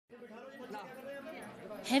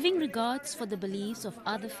Having regards for the beliefs of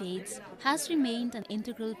other faiths has remained an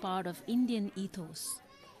integral part of Indian ethos.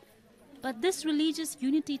 But this religious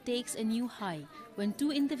unity takes a new high when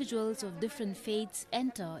two individuals of different faiths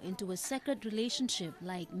enter into a sacred relationship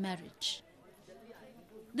like marriage.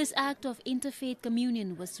 This act of interfaith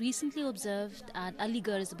communion was recently observed at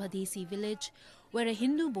Aligarh's Bhadesi village, where a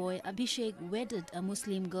Hindu boy, Abhishek, wedded a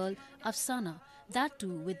Muslim girl, Afsana, that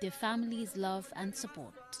too with their family's love and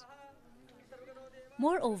support.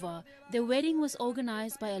 Moreover, their wedding was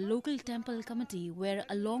organized by a local temple committee where,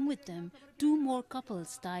 along with them, two more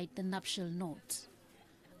couples tied the nuptial knot.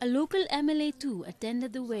 A local MLA too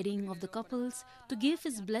attended the wedding of the couples to give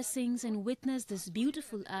his blessings and witness this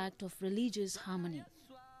beautiful act of religious harmony.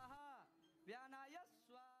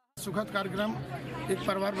 सुखद कार्यक्रम एक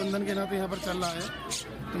परिवार बंधन के नाते यहाँ पर चल रहा है,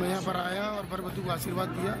 तो मैं यहाँ पर आया और वर वधू को आशीर्वाद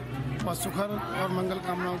दिया और सुखद और मंगल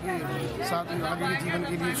कामनाओं के साथ आगे के जीवन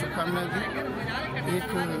के लिए शुभकामनाएं दी। एक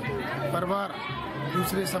परिवार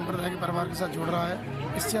दूसरे संप्रदाय के परिवार के साथ जुड़ रहा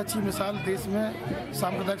है, इससे अच्छी मिसाल देश में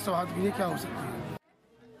सांप्रदायिक सौहार्द के लिए क्या हो सकती है।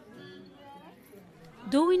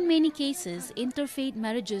 Though in many cases, interfaith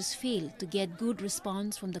marriages fail to get good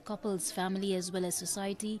response from the couple's family as well as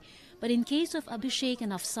society, but in case of Abhishek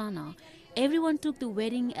and Afsana, everyone took the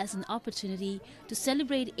wedding as an opportunity to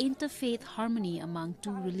celebrate interfaith harmony among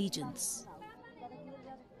two religions.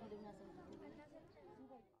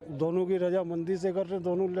 दोनों की रजामंदी से कर रहे हैं,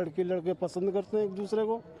 दोनों लड़के लड़के पसंद करते हैं एक दूसरे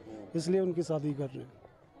को, इसलिए उनकी शादी कर रहे हैं।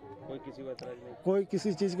 कोई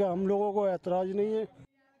किसी चीज़ का हम लोगों को ऐतराज नहीं है।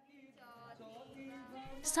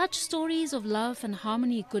 Such stories of love and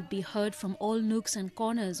harmony could be heard from all nooks and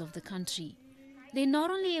corners of the country. They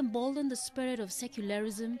not only embolden the spirit of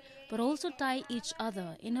secularism, but also tie each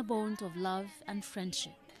other in a bond of love and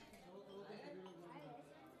friendship.